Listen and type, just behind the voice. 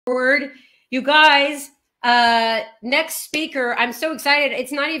forward. You guys, next speaker, I'm so excited.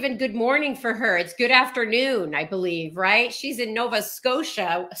 It's not even good morning for her. It's good afternoon, I believe, right? She's in Nova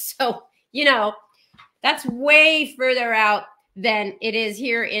Scotia. So, you know, that's way further out than it is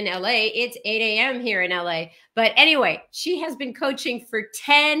here in LA. It's 8 a.m. here in LA. But anyway, she has been coaching for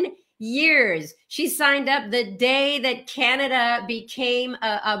 10 years. She signed up the day that Canada became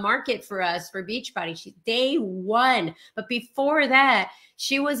a market for us for Beachbody. She day one. But before that,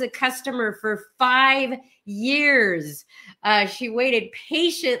 she was a customer for 5 years. She waited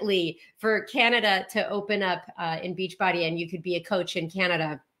patiently for Canada to open up in Beachbody, and you could be a coach in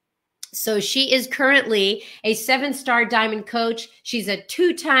Canada. So she is currently a 7-star diamond coach. She's a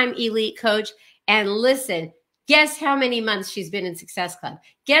 2-time elite coach. And listen, guess how many months she's been in Success Club?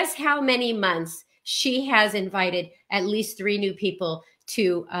 Guess how many months she has invited at least 3 new people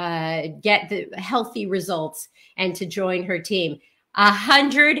to get the healthy results and to join her team.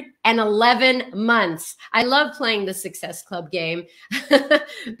 111 months. I love playing the Success Club game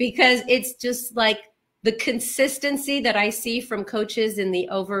because it's just like the consistency that I see from coaches in the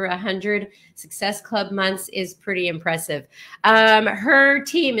over 100 Success Club months is pretty impressive. Her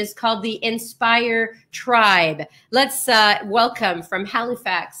team is called the Inspire Tribe. Let's welcome from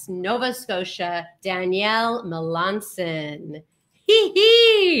Halifax, Nova Scotia, Danielle Melanson.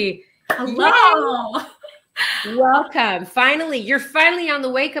 Hee. Hello. Yay. Welcome. Finally, you're finally on the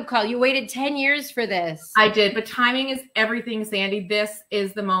wake-up call. You waited 10 years for this. I did, but timing is everything, Sandy. This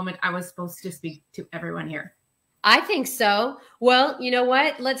is the moment I was supposed to speak to everyone here. I think so. Well, you know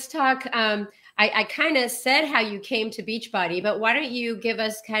what? Let's talk. I kind of said how you came to Beachbody, but why don't you give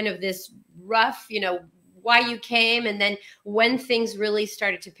us kind of this rough, why you came and then when things really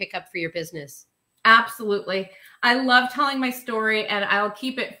started to pick up for your business? Absolutely. I love telling my story, and I'll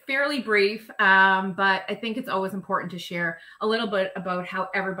keep it fairly brief, but I think it's always important to share a little bit about how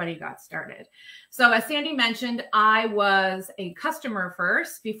everybody got started. So as Sandy mentioned, I was a customer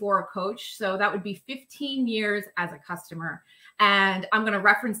first before a coach. So that would be 15 years as a customer. And I'm going to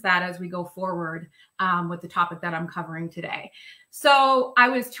reference that as we go forward with the topic that I'm covering today. So I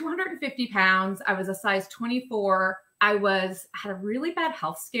was 250 pounds. I was a size 24. I had a really bad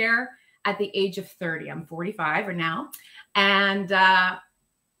health scare at the age of 30. I'm 45 right now. And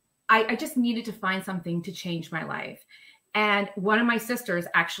I just needed to find something to change my life. And one of my sisters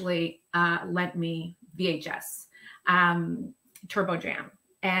actually lent me VHS, Turbo Jam.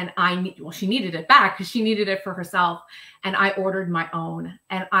 And she needed it back because she needed it for herself. And I ordered my own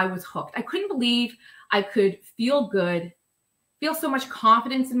and I was hooked. I couldn't believe I could feel good, feel so much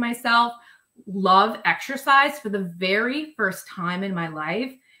confidence in myself, love exercise for the very first time in my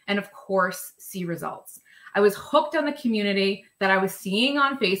life. And of course, see results. I was hooked on the community that I was seeing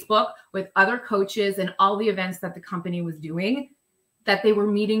on Facebook with other coaches and all the events that the company was doing, that they were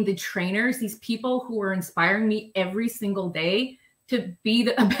meeting the trainers, these people who were inspiring me every single day to be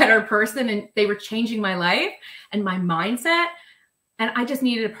a better person. And they were changing my life and my mindset. And I just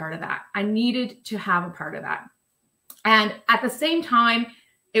needed a part of that. I needed to have a part of that. And at the same time,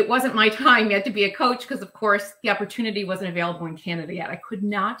 it wasn't my time yet to be a coach because, of course, the opportunity wasn't available in Canada yet. I could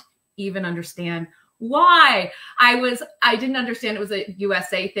not even understand why. I didn't understand it was a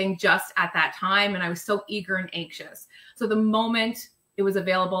USA thing just at that time, and I was so eager and anxious. So the moment it was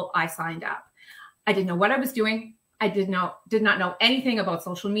available, I signed up. I didn't know what I was doing. I did not know anything about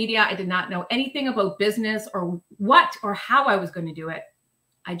social media. I did not know anything about business or what or how I was going to do it.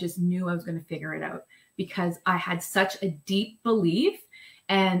 I just knew I was going to figure it out because I had such a deep belief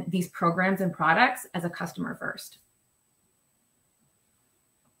and these programs and products as a customer first.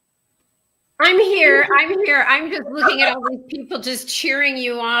 I'm here. I'm just looking at all these people just cheering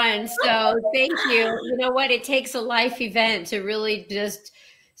you on. So thank you. You know what? It takes a life event to really just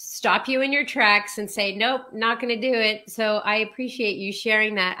stop you in your tracks and say, nope, not going to do it. So I appreciate you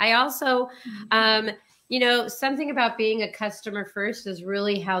sharing that. I also, something about being a customer first is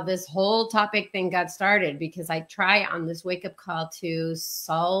really how this whole topic thing got started, because I try on this wake-up call to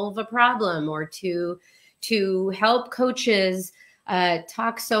solve a problem or to help coaches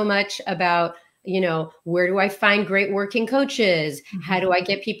talk so much about, where do I find great working coaches? How do I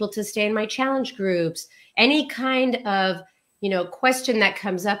get people to stay in my challenge groups? Any kind of, question that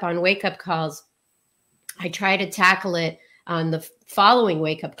comes up on wake-up calls, I try to tackle it on the following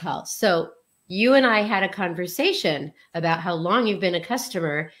wake-up call. So you and I had a conversation about how long you've been a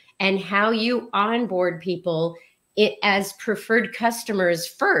customer and how you onboard people as preferred customers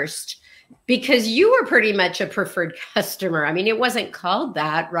first, because you were pretty much a preferred customer. I mean, it wasn't called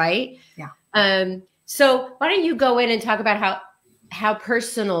that, right? Yeah. So why don't you go in and talk about how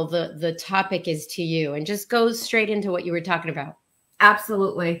personal the topic is to you, and just go straight into what you were talking about.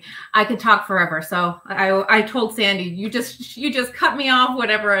 Absolutely. I could talk forever. So I told Sandy, you just cut me off,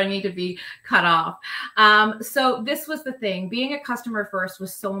 whatever I need to be cut off. So this was the thing. Being a customer first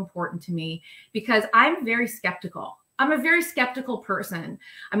was so important to me because I'm very skeptical. I'm a very skeptical person.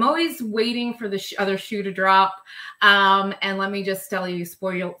 I'm always waiting for the other shoe to drop. And let me just tell you,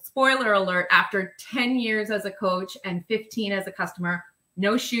 spoiler alert, after 10 years as a coach and 15 as a customer,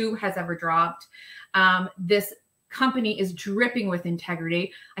 no shoe has ever dropped. This company is dripping with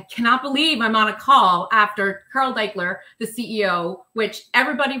integrity. I cannot believe I'm on a call after Carl Deichler, the CEO, which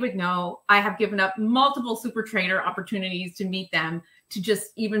everybody would know. I have given up multiple super trainer opportunities to meet them, to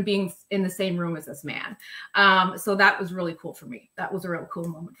just even being in the same room as this man. So that was really cool for me. That was a real cool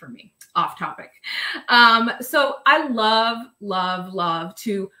moment for me. Off topic. So I love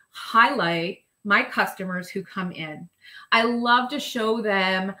to highlight my customers who come in. I love to show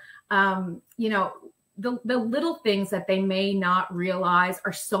them, you know, the little things that they may not realize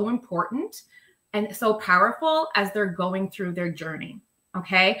are so important and so powerful as they're going through their journey,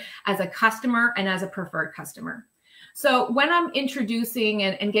 okay, as a customer and as a preferred customer. So when I'm introducing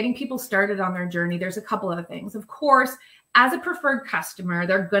and getting people started on their journey, there's a couple of things. Of course, as a preferred customer,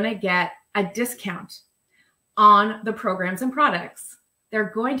 they're going to get a discount on the programs and products. They're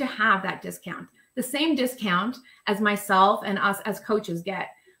going to have that discount, the same discount as myself and us as coaches get.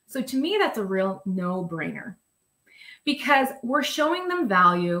 So to me, that's a real no-brainer because we're showing them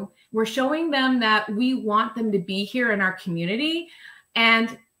value. We're showing them that we want them to be here in our community.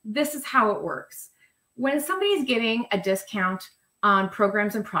 And this is how it works. When somebody's getting a discount on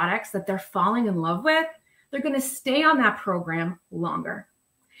programs and products that they're falling in love with, they're going to stay on that program longer.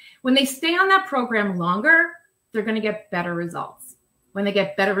 When they stay on that program longer, they're going to get better results. When they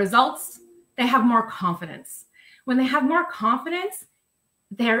get better results, they have more confidence. When they have more confidence,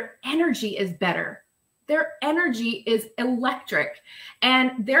 their energy is better. Their energy is electric.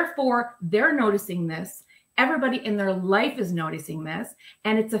 And therefore, they're noticing this. Everybody in their life is noticing this,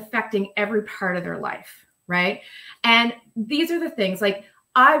 and it's affecting every part of their life, right? And these are the things, like,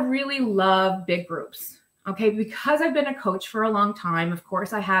 I really love big groups, okay? Because I've been a coach for a long time, of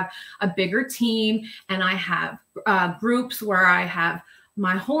course, I have a bigger team, and I have groups where I have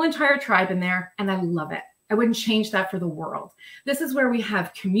my whole entire tribe in there, and I love it. I wouldn't change that for the world. This is where we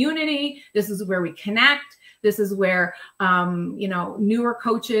have community. This is where we connect. This is where, you know, newer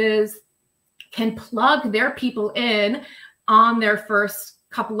coaches can plug their people in on their first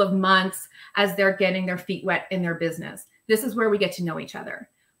couple of months as they're getting their feet wet in their business. This is where we get to know each other.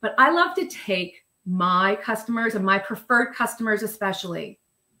 But I love to take my customers and my preferred customers especially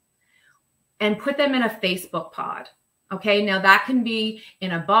and put them in a Facebook pod. Okay, now that can be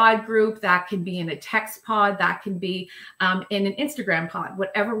in a bod group, that can be in a text pod, that can be in an Instagram pod,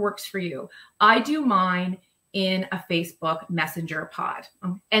 whatever works for you. I do mine in a Facebook Messenger pod.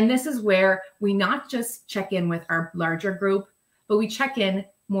 And this is where we not just check in with our larger group, but we check in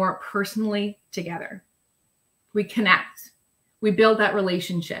more personally together. We connect. We build that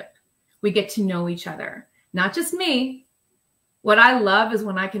relationship. We get to know each other. Not just me. What I love is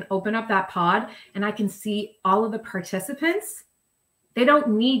when I can open up that pod and I can see all of the participants. They don't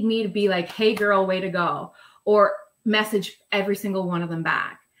need me to be like, hey girl, way to go, or message every single one of them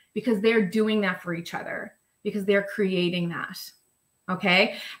back, because they're doing that for each other, because they're creating that.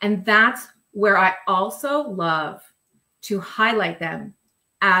 Okay. And that's where I also love to highlight them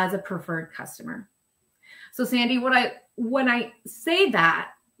as a preferred customer. So Sandy, when I say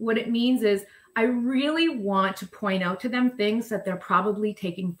that, what it means is I really want to point out to them things that they're probably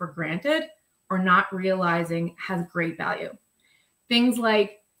taking for granted or not realizing has great value. Things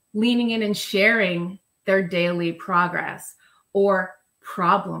like leaning in and sharing their daily progress or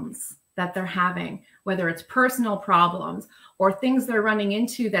problems that they're having, whether it's personal problems or things they're running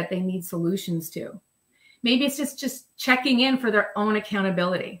into that they need solutions to. Maybe it's just checking in for their own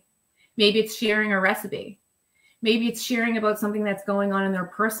accountability. Maybe it's sharing a recipe. Maybe it's sharing about something that's going on in their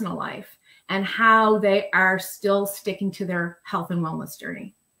personal life and how they are still sticking to their health and wellness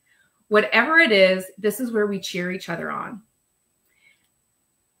journey. Whatever it is, this is where we cheer each other on.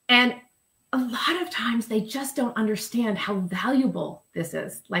 And a lot of times they just don't understand how valuable this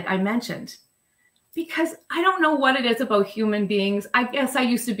is, like I mentioned, because I don't know what it is about human beings. I guess I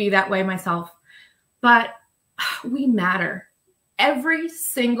used to be that way myself, but we matter. Every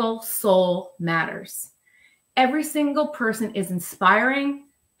single soul matters. Every single person is inspiring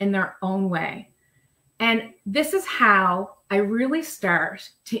in their own way. And this is how I really start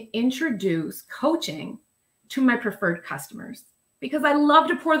to introduce coaching to my preferred customers, because I love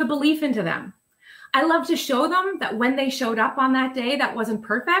to pour the belief into them. I love to show them that when they showed up on that day that wasn't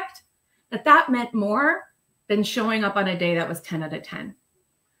perfect, that meant more than showing up on a day that was 10 out of 10.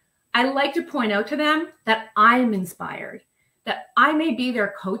 I like to point out to them that I'm inspired, that I may be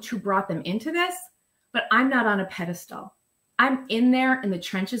their coach who brought them into this, but I'm not on a pedestal. I'm in there in the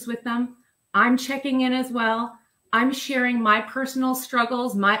trenches with them. I'm checking in as well. I'm sharing my personal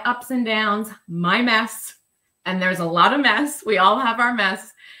struggles, my ups and downs, my mess. And there's a lot of mess. We all have our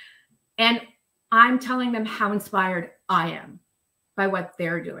mess. And I'm telling them how inspired I am by what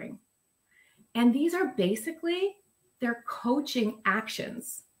they're doing. And these are basically their coaching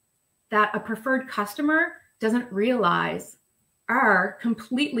actions that a preferred customer doesn't realize are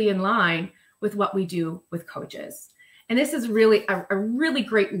completely in line with what we do with coaches. And this is really a really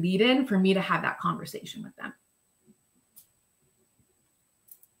great lead-in for me to have that conversation with them.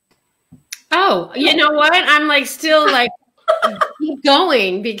 Oh, you know what? I'm like still like keep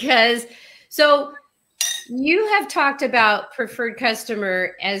going because so you have talked about preferred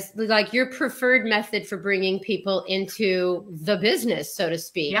customer as like your preferred method for bringing people into the business, so to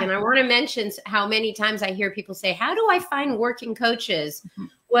speak. Yeah. And I want to mention how many times I hear people say, how do I find working coaches? Mm-hmm.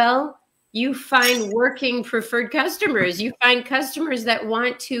 Well, you find working preferred customers. You find customers that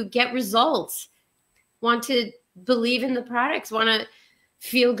want to get results, want to believe in the products, want to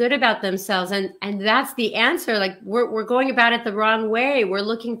feel good about themselves. And that's the answer. Like we're going about it the wrong way. We're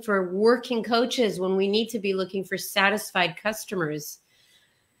looking for working coaches when we need to be looking for satisfied customers.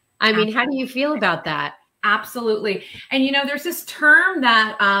 I mean, how do you feel about that? Absolutely. And, you know, there's this term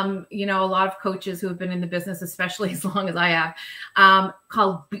that, you know, a lot of coaches who have been in the business, especially as long as I have,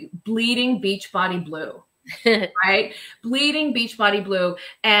 called bleeding beach body blue. Right? Bleeding beach body blue.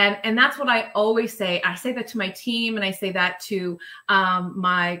 And that's what I always say. I say that to my team and I say that to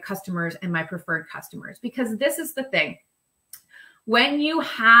my customers and my preferred customers, because this is the thing. When you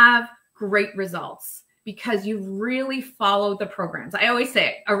have great results, because you've really followed the programs. I always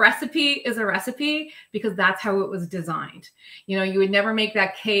say a recipe is a recipe because that's how it was designed. You know, you would never make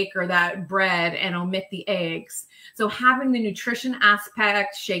that cake or that bread and omit the eggs. So having the nutrition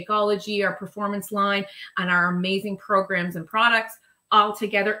aspect, Shakeology, our performance line, and our amazing programs and products all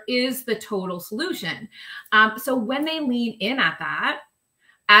together is the total solution. So when they lean in at that,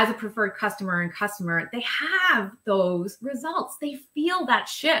 as a preferred customer and customer, they have those results. They feel that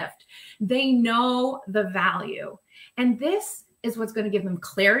shift. They know the value. And this is what's going to give them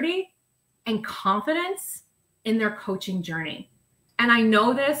clarity and confidence in their coaching journey. And I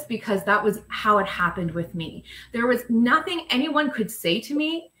know this because that was how it happened with me. There was nothing anyone could say to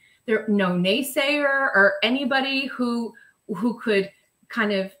me. There no naysayer or anybody who could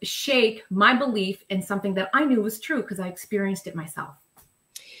kind of shake my belief in something that I knew was true because I experienced it myself.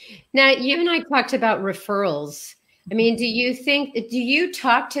 Now, you and I talked about referrals. I mean, do you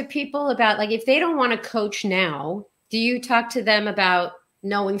talk to people about, like, if they don't want to coach now, do you talk to them about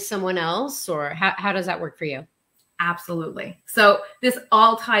knowing someone else, or how does that work for you? Absolutely. So this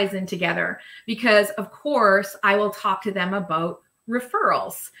all ties in together because, of course, I will talk to them about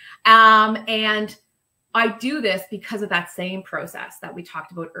referrals. And I do this because of that same process that we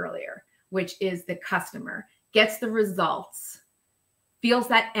talked about earlier, which is the customer gets the results, feels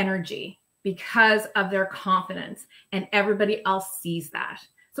that energy because of their confidence, and everybody else sees that.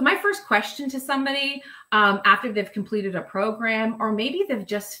 So my first question to somebody after they've completed a program, or maybe they've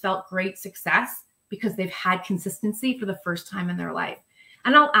just felt great success because they've had consistency for the first time in their life.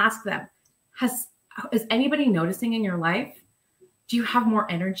 And I'll ask them, is anybody noticing in your life? Do you have more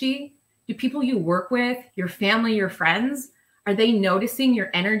energy? Do people you work with, your family, your friends, are they noticing your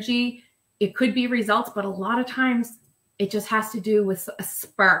energy? It could be results, but a lot of times it just has to do with a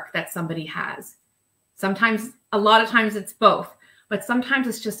spark that somebody has. Sometimes, a lot of times it's both, but sometimes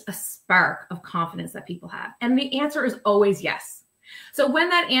it's just a spark of confidence that people have. And the answer is always yes. So when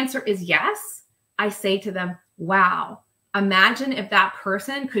that answer is yes, I say to them, wow, imagine if that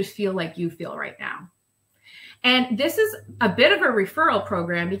person could feel like you feel right now. And this is a bit of a referral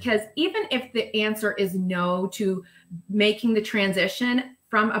program because even if the answer is no to making the transition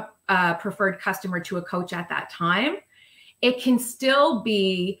from a preferred customer to a coach at that time, it can still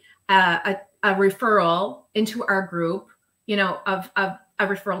be a referral into our group, you know, of a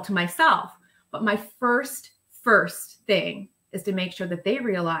referral to myself. But my first thing is to make sure that they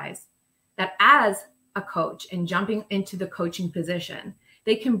realize that as a coach and jumping into the coaching position,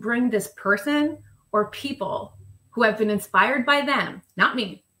 they can bring this person or people who have been inspired by them, not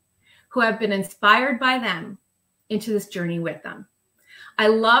me, who have been inspired by them into this journey with them. I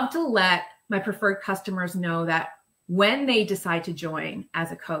love to let my preferred customers know that when they decide to join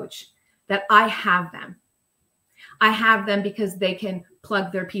as a coach, that I have them. I have them because they can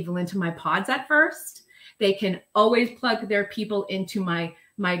plug their people into my pods at first. They can always plug their people into my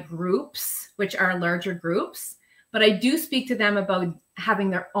my groups, which are larger groups, but I do speak to them about having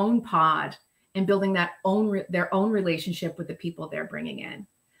their own pod and building their own relationship with the people they're bringing in,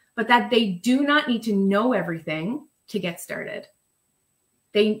 but that they do not need to know everything to get started.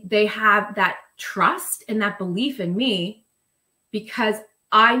 They have that trust and that belief in me because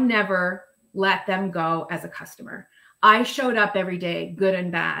I never let them go as a customer. I showed up every day, good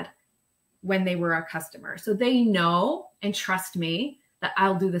and bad, when they were a customer. So they know and trust me that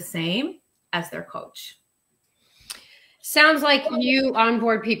I'll do the same as their coach. Sounds like you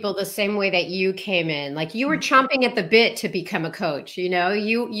onboard people the same way that you came in. Like you were chomping at the bit to become a coach. You know,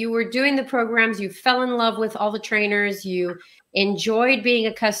 you were doing the programs, you fell in love with all the trainers, you enjoyed being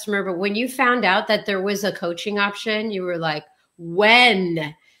a customer, but when you found out that there was a coaching option, you were like,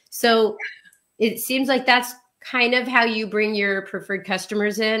 when? So it seems like that's kind of how you bring your preferred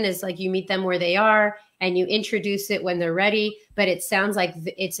customers in, is like you meet them where they are and you introduce it when they're ready. But it sounds like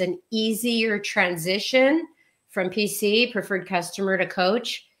it's an easier transition from PC, preferred customer, to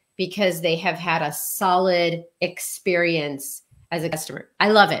coach because they have had a solid experience as a customer. I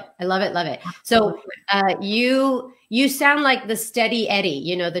love it. I love it. Love it. So you sound like the steady Eddie,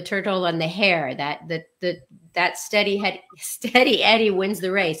 you know, the turtle on the hare, that steady Eddie wins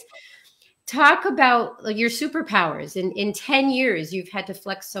the race. Talk about your superpowers. In 10 years, you've had to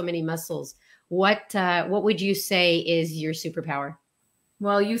flex so many muscles. What would you say is your superpower?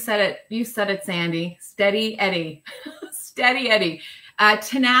 Well, you said it. You said it, Sandy. Steady Eddie. Steady Eddie.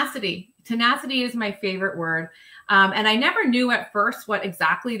 Tenacity. Tenacity is my favorite word. And I never knew at first what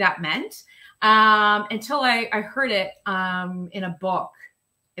exactly that meant until I heard it in a book.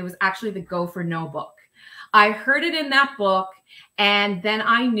 It was actually the Go for No book. I heard it in that book, and then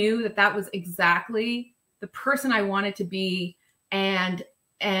I knew that that was exactly the person I wanted to be, and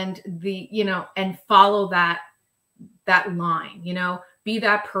the, you know, and follow that line, you know, be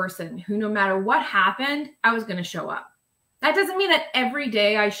that person who, no matter what happened, I was going to show up. That doesn't mean that every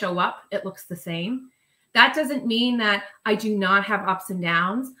day I show up, it looks the same. That doesn't mean that I do not have ups and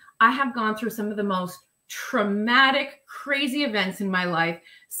downs. I have gone through some of the most traumatic, crazy events in my life.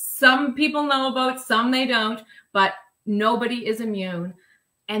 Some people know about, some they don't, but nobody is immune.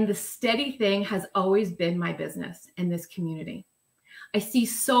 And the steady thing has always been my business and this community. I see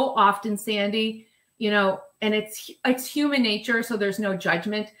so often, Sandy, you know, and it's human nature, so there's no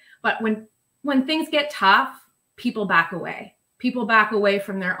judgment. But when things get tough, people back away. People back away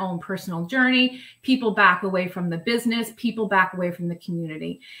from their own personal journey. People back away from the business. People back away from the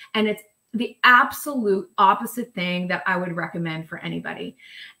community. And it's the absolute opposite thing that I would recommend for anybody.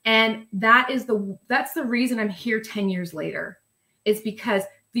 And that's the reason I'm here 10 years later, is because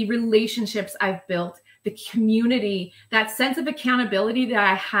the relationships I've built, the community, that sense of accountability that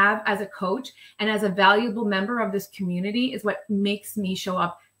I have as a coach and as a valuable member of this community is what makes me show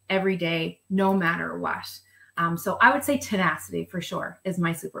up every day, no matter what. So I would say tenacity for sure is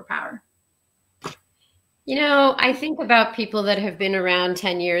my superpower. You know, I think about people that have been around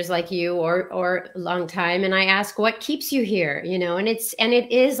 10 years like you or a long time, and I ask, what keeps you here? You know, and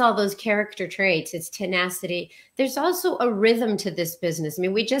it is all those character traits. It's tenacity. There's also a rhythm to this business. I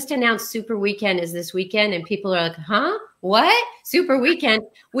mean, we just announced Super Weekend is this weekend, and people are like, huh? What? Super Weekend?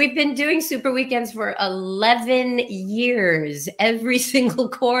 We've been doing Super Weekends for 11 years, every single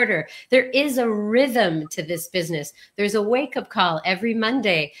quarter. There is a rhythm to this business. There's a wake-up call every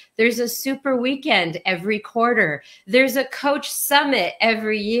Monday. There's a Super Weekend every quarter. There's a coach summit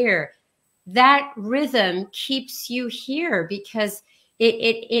every year. That rhythm keeps you here because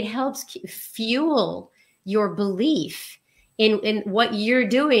it helps fuel your belief in what you're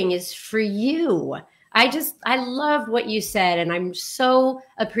doing is for you. I love what you said. And I'm so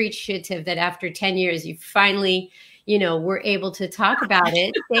appreciative that after 10 years, you finally, you know, were able to talk about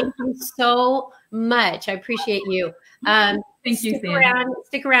it. Thank you so much. I appreciate you. Thank you, Sam.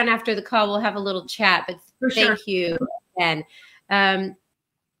 Stick around after the call. We'll have a little chat, but thank you again.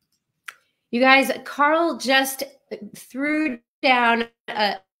 You guys, Carl just threw down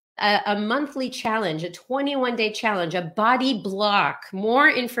a monthly challenge, a 21-day challenge, a body block. More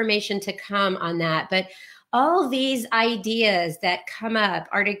information to come on that. But all these ideas that come up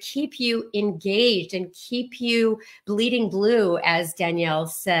are to keep you engaged and keep you bleeding blue, as Danielle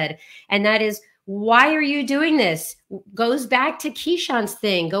said. And that is, why are you doing this? Goes back to Keyshawn's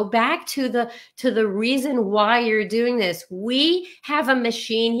thing. Go back to the reason why you're doing this. We have a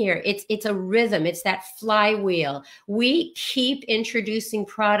machine here. It's a rhythm. It's that flywheel. We keep introducing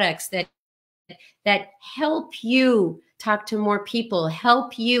products that that help you talk to more people,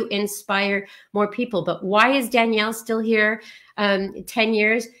 help you inspire more people. But why is Danielle still here 10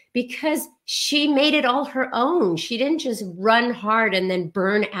 years? Because she made it all her own. She didn't just run hard and then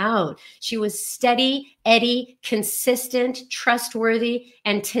burn out. She was steady, Eddie, consistent, trustworthy,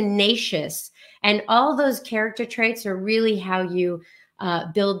 and tenacious. And all those character traits are really how you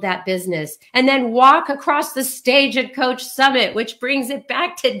build that business. And then walk across the stage at Coach Summit, which brings it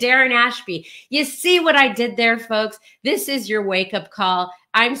back to Darren Ashby. You see what I did there, folks? This is your wake-up call.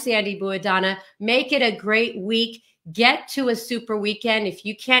 I'm Sandy Buadana. Make it a great week. Get to a super weekend. If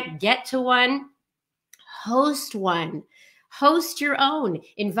you can't get to one, host one. Host your own.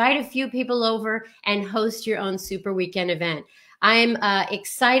 Invite a few people over and host your own super weekend event. I'm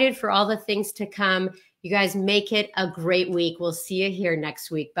excited for all the things to come. You guys make it a great week. We'll see you here next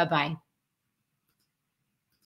week. Bye-bye.